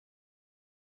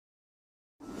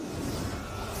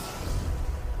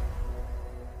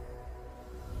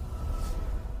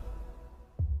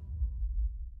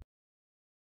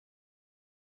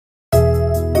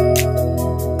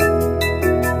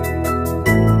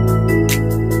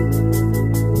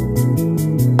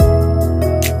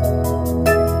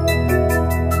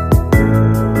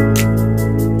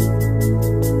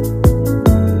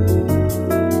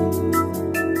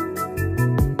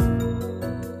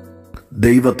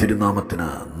തിരുനാമത്തിന്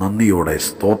നന്ദിയോടെ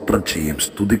സ്തോത്രം ചെയ്യും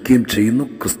സ്തുതിക്കുകയും ചെയ്യുന്നു.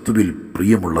 ക്രിസ്തുവിൽ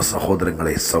പ്രിയമുള്ള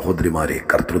സഹോദരങ്ങളെ, സഹോദരിമാരെ,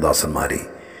 കർത്തൃദാസന്മാരെ,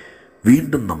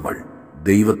 വീണ്ടും നമ്മൾ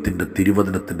ദൈവത്തിൻ്റെ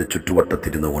തിരുവചനത്തിൻ്റെ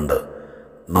ചുറ്റുവട്ടത്തിരുന്നുകൊണ്ട്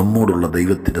നമ്മോടുള്ള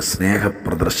ദൈവത്തിൻ്റെ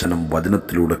സ്നേഹപ്രദർശനം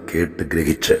വചനത്തിലൂടെ കേട്ട്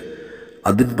ഗ്രഹിച്ച്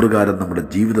അതിൻ പ്രകാരം നമ്മുടെ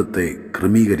ജീവിതത്തെ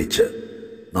ക്രമീകരിച്ച്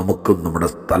നമുക്കും നമ്മുടെ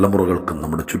തലമുറകൾക്കും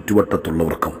നമ്മുടെ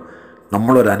ചുറ്റുവട്ടത്തുള്ളവർക്കും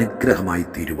നമ്മളൊരനുഗ്രഹമായി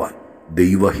തീരുവാൻ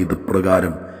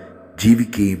ദൈവഹിതപ്രകാരം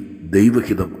ജീവിക്കുകയും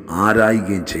ദൈവഹിതം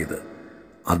ആരായുകയും ചെയ്ത്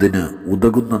അതിന്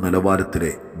ഉതകുന്ന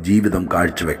നിലവാരത്തിലെ ജീവിതം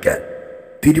കാഴ്ചവെക്കാൻ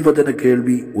തിരുവചന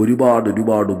കേൾവി ഒരുപാട്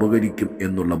ഉപകരിക്കും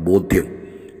എന്നുള്ള ബോധ്യം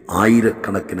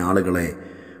ആയിരക്കണക്കിന് ആളുകളെ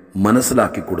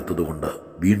മനസ്സിലാക്കി കൊടുത്തതുകൊണ്ട്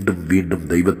വീണ്ടും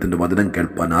ദൈവത്തിൻ്റെ വചനം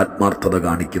കേൾപ്പാൻ ആത്മാർത്ഥത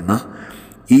കാണിക്കുന്ന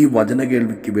ഈ വചന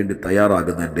കേൾവിക്ക് വേണ്ടി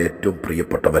തയ്യാറാകുന്ന എൻ്റെ ഏറ്റവും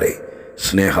പ്രിയപ്പെട്ടവരെ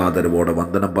സ്നേഹാദരവോടെ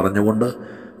വന്ദനം പറഞ്ഞുകൊണ്ട്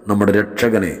നമ്മുടെ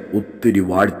രക്ഷകനെ ഒത്തിരി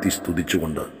വാഴ്ത്തി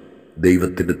സ്തുതിച്ചുകൊണ്ട്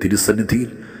ദൈവത്തിൻ്റെ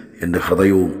തിരുസന്നിധിയിൽ എൻ്റെ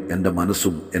ഹൃദയവും എൻ്റെ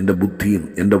മനസ്സും എൻ്റെ ബുദ്ധിയും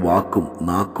എൻ്റെ വാക്കും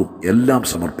നാക്കും എല്ലാം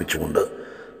സമർപ്പിച്ചുകൊണ്ട്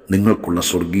നിങ്ങൾക്കുള്ള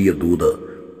സ്വർഗീയ ദൂത്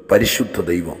പരിശുദ്ധ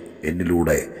ദൈവം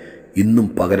എന്നിലൂടെ ഇന്നും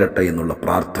പകരട്ടെ എന്നുള്ള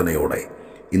പ്രാർത്ഥനയോടെ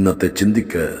ഇന്നത്തെ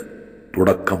ചിന്തയ്ക്ക്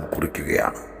തുടക്കം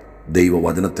കുറിക്കുകയാണ്.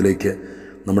 ദൈവവചനത്തിലേക്ക്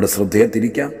നമ്മുടെ ശ്രദ്ധയെ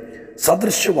തിരിക്കാം.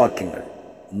 സദൃശവാക്യങ്ങൾ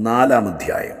 4-ാം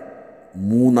അധ്യായം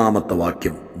 3-ാമത്തെ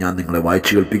വാക്യം ഞാൻ നിങ്ങളെ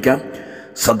വായിച്ചു കേൾപ്പിക്കാം.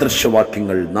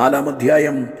 സദൃശവാക്യങ്ങൾ 4-ാം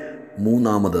അധ്യായം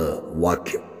 3-ാമത്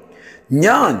വാക്യം.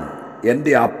 ഞാൻ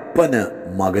എൻ്റെ അപ്പന്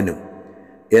മകനും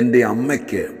എൻ്റെ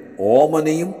അമ്മയ്ക്ക്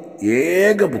ഓമനയും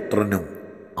ഏകപുത്രനും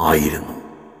ആയിരുന്നു.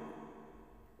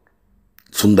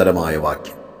 സുന്ദരമായ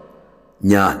വാക്യം.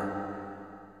 ഞാൻ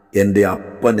എൻ്റെ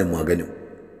അപ്പന് മകനും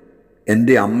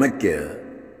എൻ്റെ അമ്മയ്ക്ക്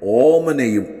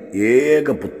ഓമനയും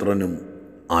ഏകപുത്രനും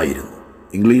ആയിരുന്നു.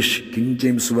 ഇംഗ്ലീഷ് കിങ്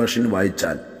ജെയിംസ് വേർഷൻ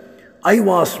വായിച്ചാൽ I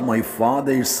was my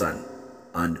father's son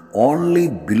and only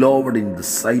beloved in the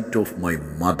sight of my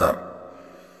mother.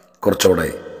 കുറച്ചുകൂടെ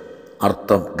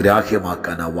അർത്ഥം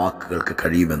ഗ്രാഹ്യമാക്കാൻ ആ വാക്കുകൾക്ക്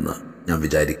കഴിയുമെന്ന് ഞാൻ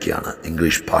വിചാരിക്കുകയാണ്.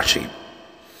 ഇംഗ്ലീഷ് ഭാഷയിൽ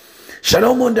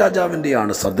ശലോമോൻ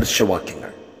രാജാവിൻ്റെയാണ്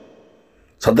സദൃശവാക്യങ്ങൾ.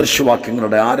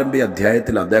 സദൃശവാക്യങ്ങളുടെ ആരംഭ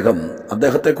അധ്യായത്തിൽ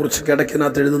അദ്ദേഹത്തെക്കുറിച്ച്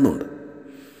കിടക്കിനകത്ത് എഴുതുന്നുണ്ട്.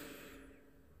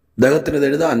 അദ്ദേഹത്തിന് ഇത്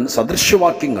എഴുതാൻ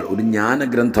സദൃശവാക്യങ്ങൾ ഒരു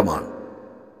ജ്ഞാനഗ്രന്ഥമാണ്.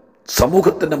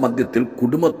 സമൂഹത്തിൻ്റെ മധ്യത്തിൽ,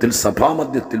 കുടുംബത്തിൽ,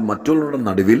 സഭാമധ്യത്തിൽ, മറ്റുള്ളവരുടെ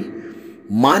നടുവിൽ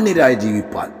മാന്യരായി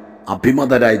ജീവിപ്പാൻ,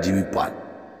 അഭിമതരായി ജീവിപ്പാൻ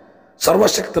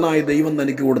സർവശക്തനായ ദൈവം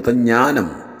തനിക്ക് കൊടുത്ത ജ്ഞാനം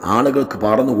ആളുകൾക്ക്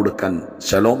പറഞ്ഞു കൊടുക്കാൻ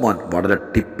ശലോമോൻ വളരെ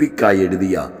ടിപ്പിക്കായി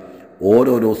എഴുതിയ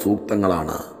ഓരോരോ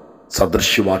സൂക്തങ്ങളാണ്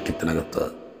സദൃശവാക്യത്തിനകത്ത്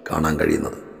കാണാൻ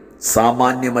കഴിയുന്നത്.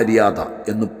 സാമാന്യ മര്യാദ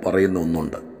എന്ന് പറയുന്ന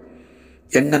ഒന്നുണ്ട്.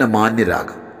 എങ്ങനെ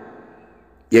മാന്യരാകാം,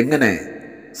 എങ്ങനെ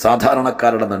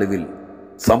സാധാരണക്കാരുടെ നടുവിൽ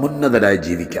സമുന്നതരായി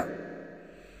ജീവിക്കാം,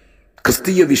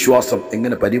 ക്രിസ്തീയ വിശ്വാസം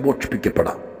എങ്ങനെ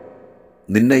പരിപോഷിപ്പിക്കപ്പെടാം,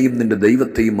 നിന്നെയും നിൻ്റെ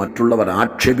ദൈവത്തെയും മറ്റുള്ളവർ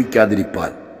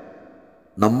ആക്ഷേപിക്കാതിരിപ്പാൻ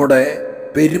നമ്മുടെ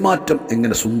പെരുമാറ്റം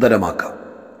എങ്ങനെ സുന്ദരമാക്കാം,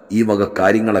 ഈ വക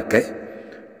കാര്യങ്ങളൊക്കെ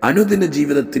അനുദിന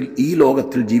ജീവിതത്തിൽ ഈ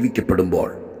ലോകത്തിൽ ജീവിക്കപ്പെടുമ്പോൾ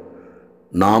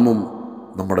നാമും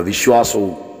നമ്മുടെ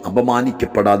വിശ്വാസവും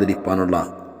അപമാനിക്കപ്പെടാതിരിക്കാനുള്ള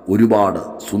ഒരുപാട്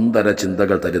സുന്ദര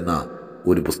ചിന്തകൾ തരുന്ന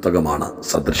ഒരു പുസ്തകമാണ്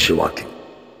സദൃശവാക്യം.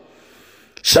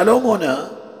 ശലോമോന്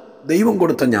ദൈവം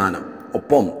കൊടുത്ത ജ്ഞാനം,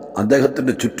 ഒപ്പം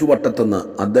അദ്ദേഹത്തിൻ്റെ ചുറ്റുവട്ടത്തുനിന്ന്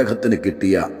അദ്ദേഹത്തിന്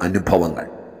കിട്ടിയ അനുഭവങ്ങൾ,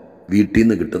 വീട്ടിൽ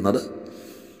നിന്ന് കിട്ടുന്നത്,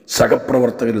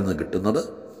 സഹപ്രവർത്തകരിൽ നിന്ന് കിട്ടുന്നത്,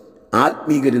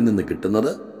 ആത്മീകരിൽ നിന്ന് കിട്ടുന്നത്,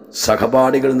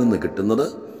 സഹപാഠികളിൽ നിന്ന് കിട്ടുന്നത്,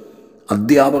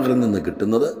 അധ്യാപകരിൽ നിന്ന്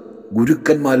കിട്ടുന്നത്,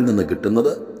 ഗുരുക്കന്മാരിൽ നിന്ന്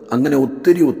കിട്ടുന്നത്, അങ്ങനെ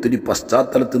ഒത്തിരി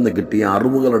പശ്ചാത്തലത്തിൽ നിന്ന് കിട്ടിയ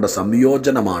അറിവുകളുടെ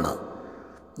സംയോജനമാണ്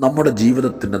നമ്മുടെ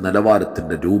ജീവിതത്തിൻ്റെ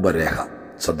നിലവാരത്തിൻ്റെ രൂപരേഖ.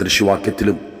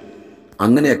 സദൃശവാക്യത്തിലും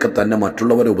അങ്ങനെയൊക്കെ തന്നെ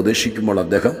മറ്റുള്ളവരെ ഉപദേശിക്കുമ്പോൾ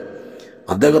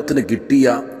അദ്ദേഹത്തിന് കിട്ടിയ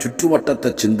ചുറ്റുവട്ടത്തെ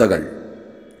ചിന്തകൾ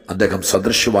അദ്ദേഹം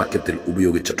സദൃശവാക്യത്തിൽ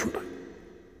ഉപയോഗിച്ചിട്ടുണ്ട്.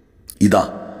 ഇതാ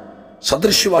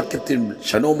സദൃശവാക്യത്തിൽ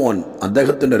ശലോമോൻ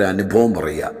അദ്ദേഹത്തിൻ്റെ ഒരു അനുഭവം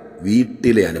പറയുക,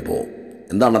 വീട്ടിലെ അനുഭവം.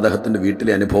 എന്താണ് അദ്ദേഹത്തിൻ്റെ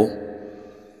വീട്ടിലെ അനുഭവം?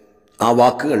 ആ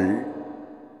വാക്കുകൾ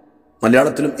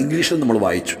മലയാളത്തിലും ഇംഗ്ലീഷിലും നമ്മൾ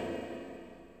വായിച്ചു.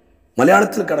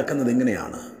 മലയാളത്തിൽ കിടക്കുന്നത്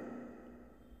ഇങ്ങനെയാണ്: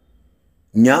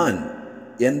 ഞാൻ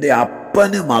എൻ്റെ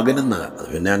അപ്പന് മകനെന്ന്. അത്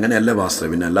പിന്നെ അങ്ങനെയല്ല പാസ്റ്റർ,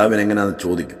 പിന്നെ എല്ലാവരും എങ്ങനെയാണെന്ന്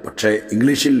ചോദിക്കും. പക്ഷേ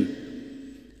ഇംഗ്ലീഷിൽ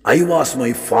I was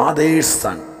my father's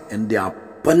son, എൻ്റെ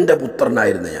അപ്പൻ്റെ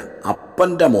പുത്രനായിരുന്നു ഞാൻ,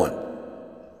 അപ്പൻ്റെ മോൻ.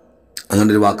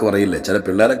 അങ്ങനൊരു വാക്ക് പറയില്ലേ ചില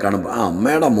പിള്ളേരെ കാണുമ്പോൾ? ആ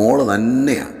അമ്മയുടെ മോള്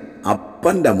തന്നെയാണ്,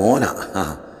 അപ്പൻ്റെ മോനാ,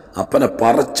 അപ്പനെ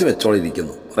പറിച്ചു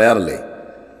വെച്ചോളിരിക്കുന്നു പറയാറില്ലേ?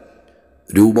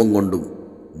 രൂപം കൊണ്ടും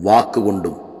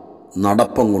വാക്കുകൊണ്ടും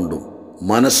നടപ്പം കൊണ്ടും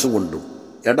മനസ്സുകൊണ്ടും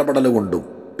ഇടപെടൽ കൊണ്ടും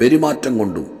പെരുമാറ്റം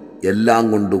കൊണ്ടും എല്ലാം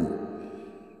കൊണ്ടും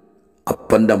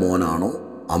അപ്പൻ്റെ മോനാണോ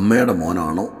അമ്മയുടെ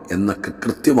മോനാണോ എന്നൊക്കെ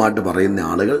കൃത്യമായിട്ട് പറയുന്ന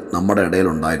ആളുകൾ നമ്മുടെ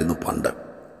ഇടയിലുണ്ടായിരുന്നു പണ്ട്.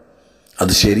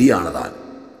 അത് ശരിയാണ് താൻ.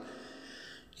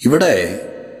 ഇവിടെ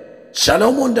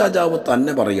ശലോമോൻ രാജാവ്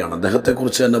തന്നെ പറയുകയാണ്,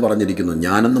 അദ്ദേഹത്തെക്കുറിച്ച് തന്നെ പറഞ്ഞിരിക്കുന്നു,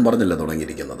 ഞാനെന്നും പറഞ്ഞല്ല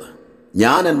തുടങ്ങിയിരിക്കുന്നത്,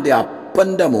 ഞാൻ എൻ്റെ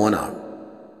അപ്പൻ്റെ മോനാണ്,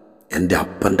 എൻ്റെ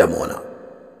അപ്പൻ്റെ മോനാണ്.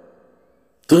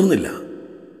 തീർന്നില്ല.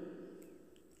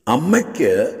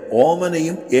 അമ്മയ്ക്ക്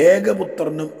ഓമനയും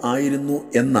ഏകപുത്രനും ആയിരുന്നു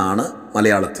എന്നാണ്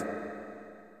മലയാളത്തിൽ.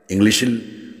 ഇംഗ്ലീഷിൽ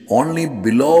only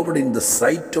ബിലോവഡ് in the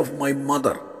site of my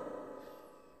mother.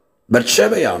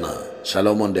 ബത്ശേബയാണ്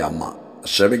ശലോമോൻ്റെ അമ്മ.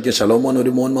 ബത്ശേബയ്ക്ക് ശലോമോൻ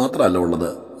ഒരു മോൻ മാത്രമല്ല ഉള്ളത്,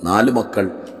 4 മക്കൾ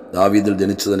ദാവീദിൽ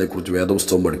ജനിച്ചതിനെക്കുറിച്ച്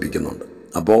വേദപുസ്തകം പഠിപ്പിക്കുന്നുണ്ട്.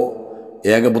 അപ്പോൾ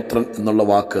ഏകപുത്രൻ എന്നുള്ള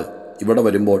വാക്ക് ഇവിടെ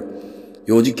വരുമ്പോൾ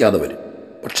യോജിക്കാതെ വരും.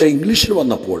 പക്ഷേ ഇംഗ്ലീഷിൽ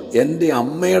വന്നപ്പോൾ എൻ്റെ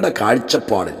അമ്മയുടെ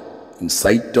കാഴ്ചപ്പാടിൽ, in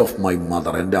site of my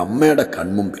mother, എൻ്റെ അമ്മയുടെ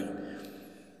കൺമുമ്പിൽ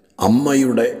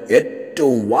അമ്മയുടെ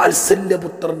ഏറ്റവും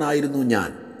വാത്സല്യപുത്രനായിരുന്നു ഞാൻ,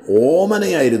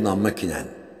 ഓമനയായിരുന്നു അമ്മയ്ക്ക് ഞാൻ.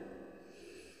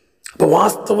 അപ്പോൾ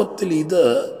വാസ്തവത്തിൽ ഇത്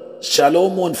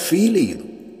ശലോമോൻ ഫീൽ ചെയ്തു.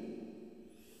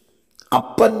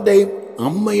 അപ്പൻ്റെയും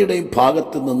അമ്മയുടെയും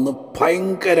ഭാഗത്ത് നിന്ന്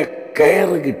ഭയങ്കര കെയർ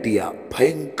കിട്ടിയ,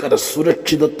 ഭയങ്കര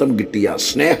സുരക്ഷിതത്വം കിട്ടിയ,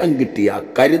 സ്നേഹം കിട്ടിയ,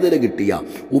 കരുതൽ കിട്ടിയ,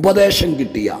 ഉപദേശം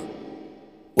കിട്ടിയ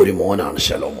ഒരു മോനാണ്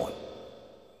ശലോമോൻ.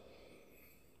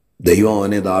 ദൈവം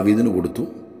അവനെ ദാവീദിന് കൊടുത്തു.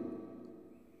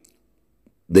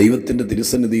 ദൈവത്തിൻ്റെ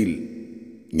തിരുസന്നിധിയിൽ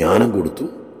ജ്ഞാനം കൊടുത്തു.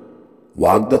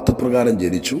 വാഗ്ദത്തപ്രകാരം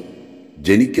ജനിച്ചു.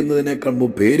 ജനിക്കുന്നതിനേക്കാൾ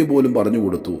മുമ്പ് പേര് പോലും പറഞ്ഞു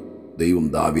കൊടുത്തു ദൈവം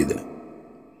ദാവീദിന്.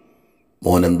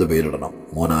 മോൻ എന്ത് പേരിടണം,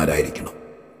 മോൻ ആരായിരിക്കണം.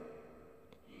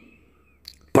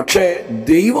 പക്ഷേ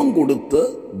ദൈവം കൊടുത്ത്,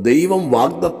 ദൈവം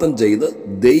വാഗ്ദത്തം ചെയ്ത്,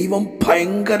 ദൈവം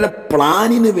ഭയങ്കര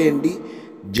പ്ലാനിന് വേണ്ടി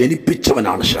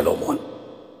ജനിപ്പിച്ചവനാണ് ശലോമോൻ.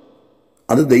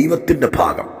 അത് ദൈവത്തിൻ്റെ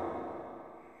ഭാഗം.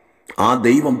 ആ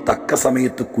ദൈവം തക്ക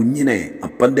സമയത്ത് കുഞ്ഞിനെ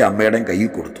അപ്പൻ്റെ അമ്മയുടെയും കയ്യിൽ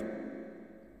കൊടുത്തു.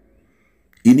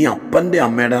 ഇനി അപ്പൻ്റെ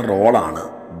അമ്മയുടെ റോളാണ്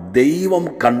ദൈവം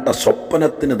കണ്ട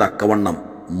സ്വപ്നത്തിന് തക്കവണ്ണം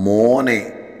മോനെ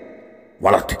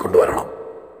വളർത്തിക്കൊണ്ടുവരണം.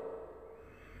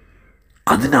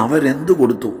 അതിനവരെന്ത്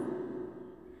കൊടുത്തു?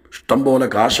 ഇഷ്ടംപോലെ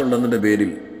കാശുണ്ടെന്നതിൻ്റെ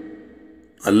പേരിൽ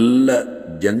നല്ല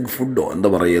ജങ്ക് ഫുഡോ എന്താ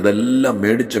പറയുക, ഇതെല്ലാം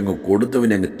മേടിച്ചങ്ങ്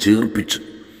കൊടുത്തവനെ അങ്ങ് ചീർപ്പിച്ച്,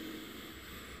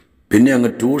 പിന്നെ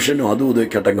അങ്ങ് ട്യൂഷനും അതും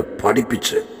ഇതൊക്കെ അങ്ങ്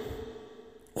പഠിപ്പിച്ച്,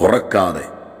 ഉറക്കാതെ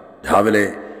രാവിലെ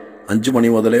 5 മണി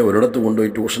മുതലേ ഒരിടത്ത്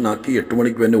കൊണ്ടുപോയി ട്യൂഷനാക്കി, 8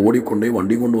 മണിക്ക് തന്നെ ഓടിക്കൊണ്ടുപോയി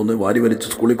വണ്ടി കൊണ്ടുവന്ന് വാരി വലിച്ച്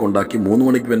സ്കൂളിൽ കൊണ്ടാക്കി, 3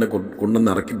 മണിക്ക് തന്നെ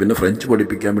കൊണ്ടുവന്ന് ഇറക്കി, പിന്നെ ഫ്രഞ്ച്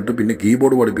പഠിപ്പിക്കാൻ വിട്ടു, പിന്നെ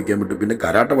കീബോർഡ് പഠിപ്പിക്കാൻ വിട്ടു, പിന്നെ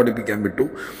കരാട്ട പഠിപ്പിക്കാൻ വിട്ടു.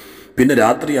 പിന്നെ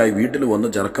രാത്രിയായി വീട്ടിൽ വന്ന്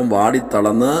ചെറുക്കം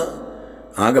വാടിത്തളന്ന്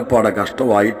ആകപ്പാടെ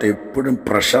കഷ്ടമായിട്ട് എപ്പോഴും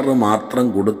പ്രഷർ മാത്രം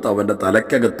കൊടുത്ത് അവൻ്റെ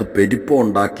തലയ്ക്കകത്ത് പെരുപ്പം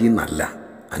ഉണ്ടാക്കി എന്നല്ല.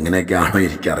 അങ്ങനെയൊക്കെയാണോ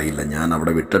എനിക്കറിയില്ല. ഞാൻ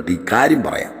അവിടെ വിട്ടിട്ട് ഈ കാര്യം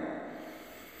പറയാം.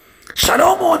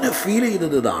 ശലോമോന് ഫീൽ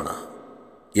ചെയ്തത് ഇതാണ്,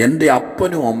 എൻ്റെ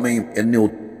അപ്പനും അമ്മയും എന്നെ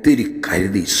ഒത്തിരി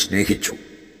കരുതി സ്നേഹിച്ചു.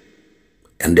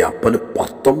 എൻ്റെ അപ്പന്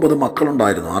 19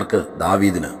 മക്കളുണ്ടായിരുന്നു. ആർക്ക്?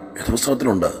 ദാവീദിന്.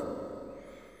 വേദപുസ്തകത്തിലുണ്ട്.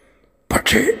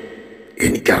 പക്ഷേ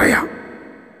എനിക്കറിയാം,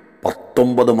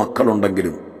 19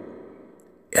 മക്കളുണ്ടെങ്കിലും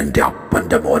എൻ്റെ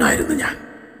അപ്പൻ്റെ മോനായിരുന്നു ഞാൻ.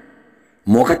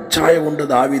 മുഖച്ഛായ കൊണ്ട്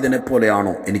ദാവീദിനെ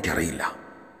പോലെയാണോ എനിക്കറിയില്ല.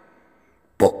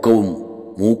 പൊക്കവും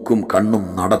മൂക്കും കണ്ണും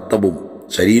നടത്തവും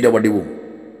ശരീരവടിവും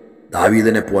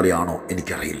ദാവീദിനെ പോലെയാണോ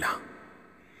എനിക്കറിയില്ല.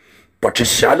 പക്ഷെ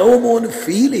ശലോമോന്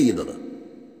ഫീൽ ചെയ്തത്,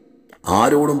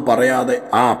 ആരോടും പറയാതെ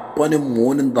ആ അപ്പനും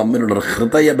മോനും തമ്മിലുള്ള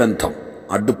ഹൃദയബന്ധം,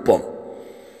 അടുപ്പം,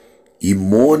 ഈ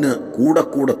മോന് കൂടെ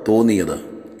കൂടെ തോന്നിയത്,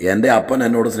 എൻ്റെ അപ്പൻ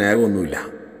എന്നോട് സ്നേഹമൊന്നുമില്ല,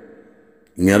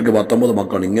 ഇങ്ങേർക്ക് 19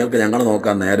 മക്കളാണ്, ഇങ്ങേർക്ക് ഞങ്ങളെ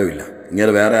നോക്കാൻ നേരമില്ല,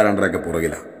 ഇങ്ങനെ വേറെ ആരാണ്ടൊക്കെ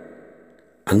പുറകില്ല.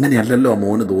 അങ്ങനെയല്ലല്ലോ ആ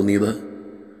മോന് തോന്നിയത്.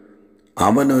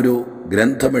 അവനൊരു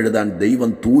ഗ്രന്ഥം എഴുതാൻ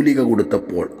ദൈവം തൂലിക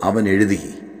കൊടുത്തപ്പോൾ അവൻ എഴുതി,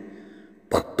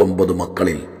 19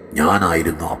 മക്കളിൽ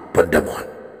ഞാനായിരുന്നു അപ്പൻ്റെ മോൻ.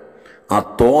 ആ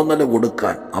തോന്നൽ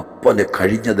കൊടുക്കാൻ അപ്പന്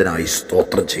കഴിഞ്ഞതിനായി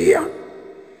സ്തോത്രം ചെയ്യാൻ.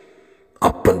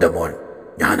 അപ്പൻ്റെ മോൻ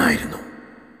ഞാനായിരുന്നു.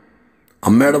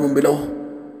 അമ്മയുടെ മുമ്പിലോ,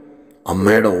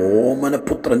 അമ്മയുടെ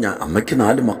ഓമനപുത്രൻ ഞാൻ. അമ്മയ്ക്ക്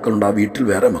 4 മക്കളുണ്ട്, ആ വീട്ടിൽ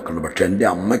വേറെ മക്കളുണ്ട്. പക്ഷെ എൻ്റെ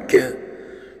അമ്മയ്ക്ക്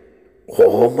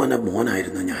ഓമന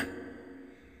മോനായിരുന്നു ഞാൻ.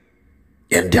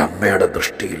 എൻ്റെ അമ്മയുടെ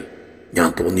ദൃഷ്ടിയിൽ ഞാൻ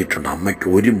തോന്നിയിട്ടുണ്ട് അമ്മയ്ക്ക്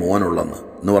ഒരു മോനുള്ളെന്ന്.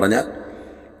 എന്ന് പറഞ്ഞാൽ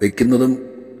വയ്ക്കുന്നതും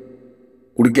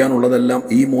കുടിക്കാനുള്ളതെല്ലാം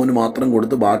ഈ മോന് മാത്രം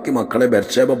കൊടുത്ത് ബാക്കി മക്കളെ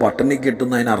ബത്ശേബ പട്ടിണിക്ക്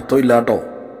കിട്ടുന്നതിന് അർത്ഥമില്ല കേട്ടോ.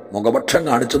 മുഖപക്ഷം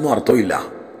കാണിച്ചൊന്നും അർത്ഥമില്ല.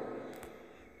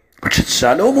 പക്ഷെ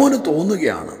ശലോമോന്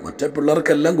തോന്നുകയാണ്, മറ്റേ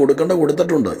പിള്ളേർക്കെല്ലാം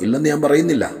കൊടുത്തിട്ടുണ്ട്, ഇല്ലെന്ന് ഞാൻ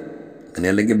പറയുന്നില്ല.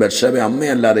 അങ്ങനെയല്ലെങ്കിൽ ബത്ശേബ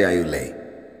അമ്മയല്ലാതെ ആയില്ലേ.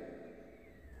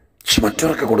 പക്ഷെ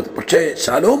മറ്റവർക്ക് കൊടുത്തു. പക്ഷേ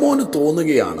ശലോമോന്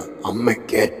തോന്നുകയാണ്,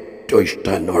 അമ്മയ്ക്ക് ഏറ്റവും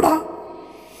ഇഷ്ടം എന്നോടാ,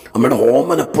 അമ്മയുടെ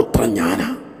ഓമനപുത്രൻ ഞാനാ.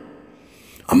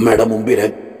 അമ്മയുടെ മുമ്പിൽ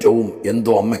ഏറ്റവും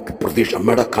എന്തോ അമ്മയ്ക്ക് പ്രതീക്ഷ.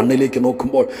 അമ്മയുടെ കണ്ണിലേക്ക്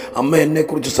നോക്കുമ്പോൾ, അമ്മ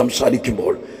എന്നെക്കുറിച്ച്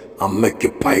സംസാരിക്കുമ്പോൾ അമ്മയ്ക്ക്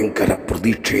ഭയങ്കര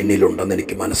പ്രതീക്ഷ എന്നിലുണ്ടെന്ന്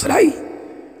എനിക്ക് മനസ്സിലായി.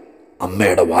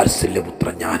 അമ്മയുടെ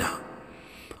വാത്സല്യപുത്രൻ ഞാനാ,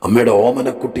 അമ്മയുടെ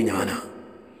ഓമനക്കുട്ടി ഞാനാ,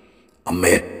 അമ്മ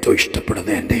ഏറ്റവും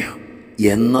ഇഷ്ടപ്പെടുന്നത് എൻ്റെയാ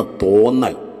എന്ന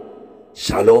തോന്നൽ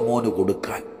ശലോമോന്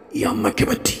കൊടുക്കാൻ ഈ അമ്മയ്ക്ക്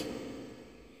പറ്റി.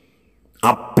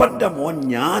 അപ്പൻ്റെ മോൻ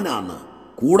ഞാനാണ്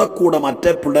കൂടെ കൂടെ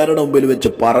മറ്റേ പിള്ളേരുടെ മുമ്പിൽ വെച്ച്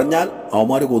പറഞ്ഞാൽ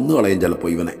അവന്മാർ കൊന്നുകളയും ചിലപ്പോൾ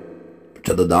ഇവനെ.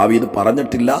 പക്ഷെ അത് ദാവീദ്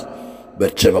പറഞ്ഞിട്ടില്ല,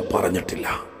 ബത്ശേബ പറഞ്ഞിട്ടില്ല.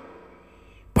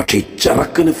 പക്ഷെ ഈ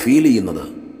ചെറുക്കന് ഫീൽ ചെയ്യുന്നത്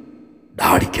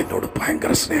ഡാഡിക്ക് എന്നോട്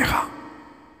ഭയങ്കര സ്നേഹ,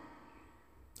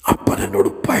 അപ്പൻ എന്നോട്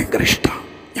ഭയങ്കര ഇഷ്ടമാണ്,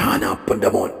 ഞാൻ അപ്പൻ്റെ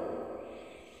മോൻ.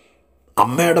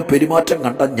 അമ്മയുടെ പെരുമാറ്റം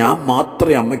കണ്ട ഞാൻ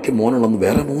മാത്രമേ അമ്മയ്ക്ക് മോനുള്ളൂ,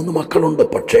 വേറെ 3 മക്കളുണ്ട്,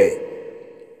 പക്ഷേ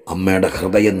അമ്മയുടെ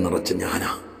ഹൃദയം നിറച്ച്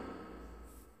ഞാനാ.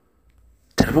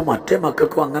 ചിലപ്പോൾ മറ്റേ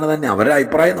മക്കൾക്കും അങ്ങനെ തന്നെ, അവരുടെ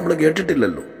അഭിപ്രായം നമ്മൾ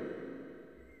കേട്ടിട്ടില്ലല്ലോ.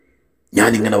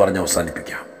 ഞാനിങ്ങനെ പറഞ്ഞ്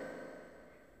അവസാനിപ്പിക്കാം.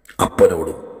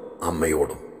 അപ്പനോടും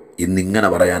അമ്മയോടും ഇന്നിങ്ങനെ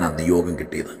പറയാനാണ് നിയോഗം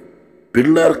കിട്ടിയത്.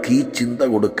 പിള്ളേർക്ക് ഈ ചിന്ത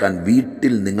കൊടുക്കാൻ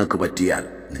വീട്ടിൽ നിങ്ങൾക്ക് പറ്റിയാൽ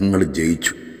നിങ്ങൾ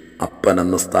ജയിച്ചു. അപ്പൻ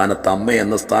എന്ന സ്ഥാനത്ത്, അമ്മ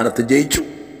എന്ന സ്ഥാനത്ത് ജയിച്ചു.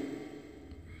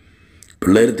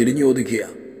 പിള്ളേർ തിരിഞ്ഞു ചോദിക്കുക,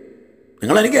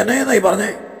 നിങ്ങളെനിക്ക് എന്നായി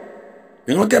പറഞ്ഞേ,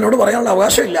 നിങ്ങൾക്ക് എന്നോട് പറയാനുള്ള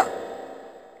അവകാശമില്ല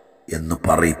എന്ന്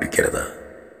പറയിപ്പിക്കരുത്.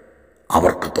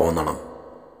 അവർക്ക് തോന്നണം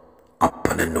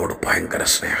അപ്പൻ എന്നോട് ഭയങ്കര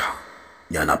സ്നേഹ,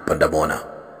 ഞാൻ അപ്പൻ്റെ മോന,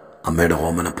 അമ്മയുടെ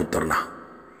ഓമനപുത്രനാ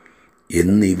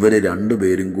എന്ന് ഇവർ 2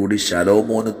 പേരും കൂടി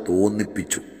ശലോമോന്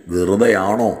തോന്നിപ്പിച്ചു.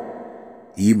 വെറുതെയാണോ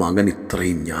ഈ മകൻ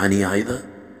ഇത്രയും ജ്ഞാനിയായത്,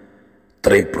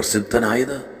 ഇത്രയും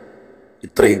പ്രസിദ്ധനായത്,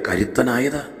 ഇത്രയും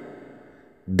കരുത്തനായത്?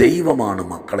 ദൈവമാണ്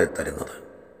മക്കളെ തരുന്നത്.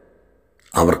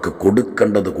 അവർക്ക്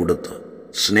കൊടുക്കേണ്ടത് കൊടുത്ത്,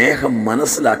 സ്നേഹം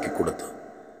മനസ്സിലാക്കി കൊടുത്ത്,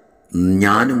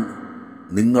 ഞാനും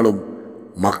നിങ്ങളും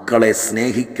മക്കളെ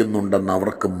സ്നേഹിക്കുന്നുണ്ടെന്ന്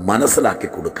അവർക്ക് മനസ്സിലാക്കി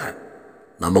കൊടുക്കാൻ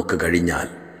നമുക്ക് കഴിഞ്ഞാൽ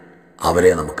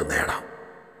അവരെ നമുക്ക് നേടാം.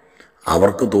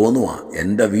 അവർക്ക് തോന്നുക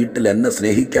എൻ്റെ വീട്ടിൽ എന്നെ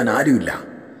സ്നേഹിക്കാൻ ആരുമില്ല,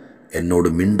 എന്നോട്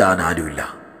മിണ്ടാൻ ആരുമില്ല,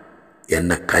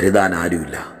 എന്നെ കരുതാൻ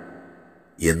ആരുമില്ല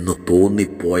എന്ന്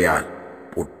തോന്നിപ്പോയാൽ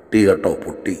പൊട്ടി കേട്ടോ,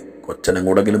 പൊട്ടി.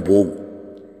 കൊച്ചനെങ്ങോടെങ്കിലും പോവും,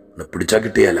 പിടിച്ചാൽ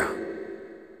കിട്ടിയാല.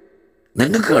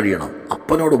 നിങ്ങൾക്ക് കഴിയണം,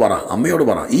 അപ്പനോട് പറ, അമ്മയോട്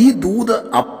പറ. ഈ ദൂത്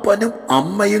അപ്പനും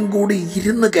അമ്മയും കൂടി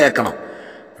ഇരുന്ന് കേൾക്കണം.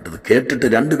 അത് കേട്ടിട്ട്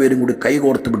 2 പേരും കൂടി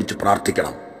കൈകോർത്ത് പിടിച്ച്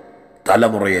പ്രാർത്ഥിക്കണം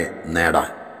തലമുറയെ നേടാൻ.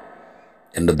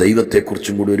 എൻ്റെ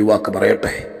ദൈവത്തെക്കുറിച്ചും കൂടി ഒരു വാക്ക്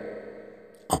പറയട്ടെ.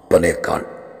 അപ്പനേക്കാൾ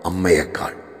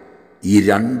അമ്മയേക്കാൾ ഈ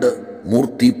 2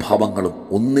 മൂർത്തിഭാവങ്ങളും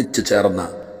ഒന്നിച്ചു ചേർന്ന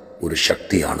ഒരു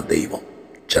ശക്തിയാണ് ദൈവം.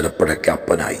 ചിലപ്പോഴൊക്കെ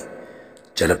അപ്പനായി,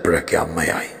 ചിലപ്പോഴൊക്കെ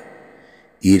അമ്മയായി.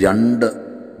 ഈ 2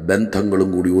 ബന്ധങ്ങളും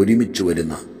കൂടി ഒരുമിച്ച്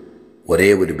വരുന്ന ഒരേ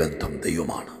ഒരു ബന്ധം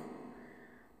ദൈവമാണ്.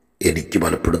 എനിക്ക്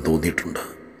പലപ്പോഴും തോന്നിയിട്ടുണ്ട്,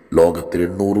 ലോകത്തിൽ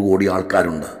 800 കോടി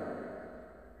ആൾക്കാരുണ്ട്.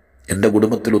 എൻ്റെ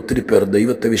കുടുംബത്തിൽ ഒത്തിരി പേർ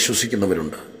ദൈവത്തെ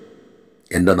വിശ്വസിക്കുന്നവരുണ്ട്.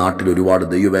 എൻ്റെ നാട്ടിൽ ഒരുപാട്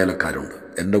ദൈവവേലക്കാരുണ്ട്.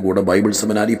 എൻ്റെ കൂടെ ബൈബിൾ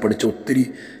സെമിനാരി പഠിച്ച ഒത്തിരി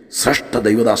ശ്രേഷ്ഠ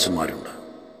ദൈവദാസന്മാരുണ്ട്.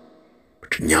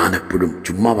 പക്ഷെ ഞാനെപ്പോഴും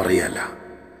ചുമ്മാ പറയല്ല,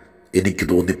 എനിക്ക്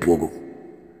തോന്നിപ്പോകും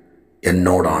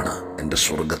എന്നോടാണ് എൻ്റെ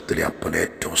സ്വർഗത്തിലെ അപ്പന്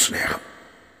ഏറ്റവും സ്നേഹം,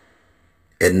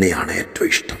 എന്നെയാണ് ഏറ്റവും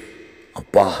ഇഷ്ടം.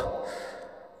 അപ്പാ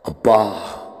അപ്പാ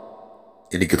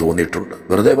എനിക്ക് തോന്നിയിട്ടുണ്ട്.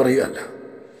 വെറുതെ പറയുകയല്ല.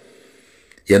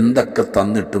 എന്തൊക്കെ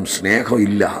തന്നിട്ടും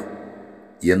സ്നേഹമില്ല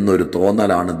എന്നൊരു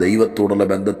തോന്നലാണ് ദൈവത്തോടുള്ള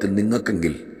ബന്ധത്തിൽ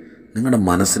നിങ്ങൾക്കെങ്കിൽ നിങ്ങളുടെ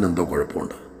മനസ്സിനെന്തോ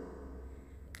കുഴപ്പമുണ്ട്.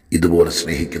 ഇതുപോലെ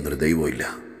സ്നേഹിക്കുന്നൊരു ദൈവമില്ല,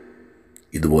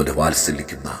 ഇതുപോലെ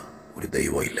വാത്സല്യിക്കുന്ന ഒരു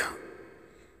ദൈവമില്ല.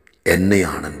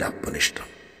 എന്നെയാണ് എൻ്റെ അപ്പനിഷ്ടം,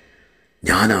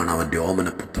 ഞാനാണ് അവൻ്റെ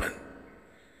ഓമനപുത്രൻ,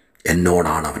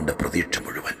 എന്നോടാണ് അവൻ്റെ പ്രതീക്ഷ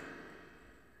മുഴുവൻ,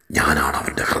 ഞാനാണ്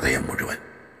അവൻ്റെ ഹൃദയം മുഴുവൻ.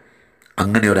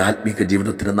 അങ്ങനെ ഒരു ആത്മീക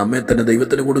ജീവിതത്തിന് നമ്മെ തന്നെ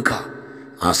ദൈവത്തിന് കൊടുക്കുക.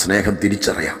 ആ സ്നേഹം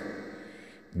തിരിച്ചറിയാം.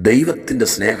 ദൈവത്തിൻ്റെ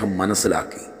സ്നേഹം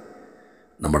മനസ്സിലാക്കി,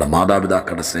 നമ്മുടെ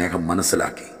മാതാപിതാക്കളുടെ സ്നേഹം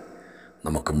മനസ്സിലാക്കി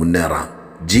നമുക്ക് മുന്നേറാം,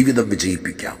 ജീവിതം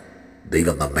വിജയിപ്പിക്കാം.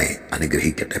 ദൈവം നമ്മെ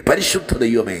അനുഗ്രഹിക്കട്ടെ. പരിശുദ്ധ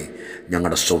ദൈവമേ,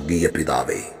 ഞങ്ങളുടെ സ്വർഗീയ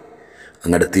പിതാവേ,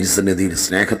 അങ്ങയുടെ തിരുസന്നിധിയിൽ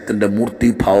സ്നേഹത്തിൻ്റെ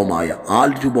മൂർത്തിഭാവമായ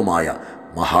ആൽരൂപമായ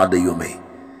മഹാദൈവമേ,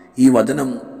 ഈ വചനം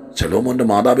ശലോമോൻ്റെ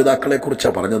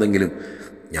മാതാപിതാക്കളെക്കുറിച്ചാണ് പറഞ്ഞതെങ്കിലും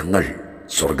ഞങ്ങൾ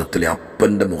സ്വർഗത്തിലെ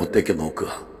അപ്പൻ്റെ മുഖത്തേക്ക്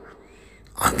നോക്കുക.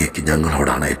 അങ്ങേക്ക്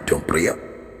ഞങ്ങളോടാണ് ഏറ്റവും പ്രിയം.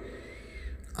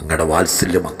 അങ്ങയുടെ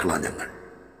വാത്സല്യ മക്കളാണ് ഞങ്ങൾ.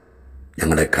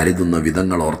 ഞങ്ങളെ കരുതുന്ന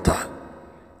വിധങ്ങൾ ഓർത്താൽ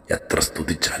എത്ര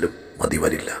സ്തുതിച്ചാലും മതി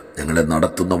വരില്ല. ഞങ്ങളെ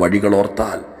നടത്തുന്ന വഴികൾ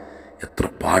ഓർത്താൽ എത്ര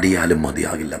പാടിയാലും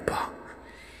മതിയാകില്ലപ്പാ.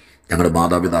 ഞങ്ങളുടെ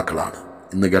മാതാപിതാക്കളാണ്.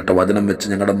 ഇന്ന് കേട്ട വചനം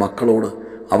വെച്ച് ഞങ്ങളുടെ മക്കളോട്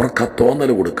അവർക്ക് ആ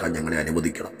തോന്നൽ കൊടുക്കാൻ ഞങ്ങളെ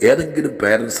അനുവദിക്കണം. ഏതെങ്കിലും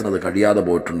പേരൻസിനത് കഴിയാതെ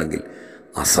പോയിട്ടുണ്ടെങ്കിൽ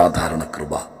അസാധാരണ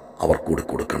കൃപ അവർക്കൂടി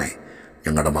കൊടുക്കണേ.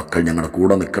 ഞങ്ങളുടെ മക്കൾ ഞങ്ങളുടെ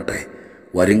കൂടെ നിൽക്കട്ടെ.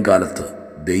 വരുംകാലത്ത്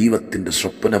ദൈവത്തിൻ്റെ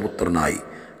സ്വപ്നപുത്രനായി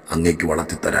അങ്ങേക്ക്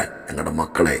വളർത്തിത്തരാൻ ഞങ്ങളുടെ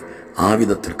മക്കളെ ആ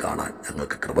വിധത്തിൽ കാണാൻ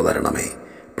ഞങ്ങൾക്ക് കൃപ തരണമേ.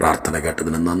 പ്രാർത്ഥന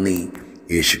കേട്ടതിന് നന്ദി.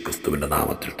 യേശുക്രിസ്തുവിൻ്റെ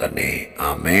നാമത്തിൽ തന്നെ.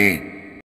 ആമേൻ.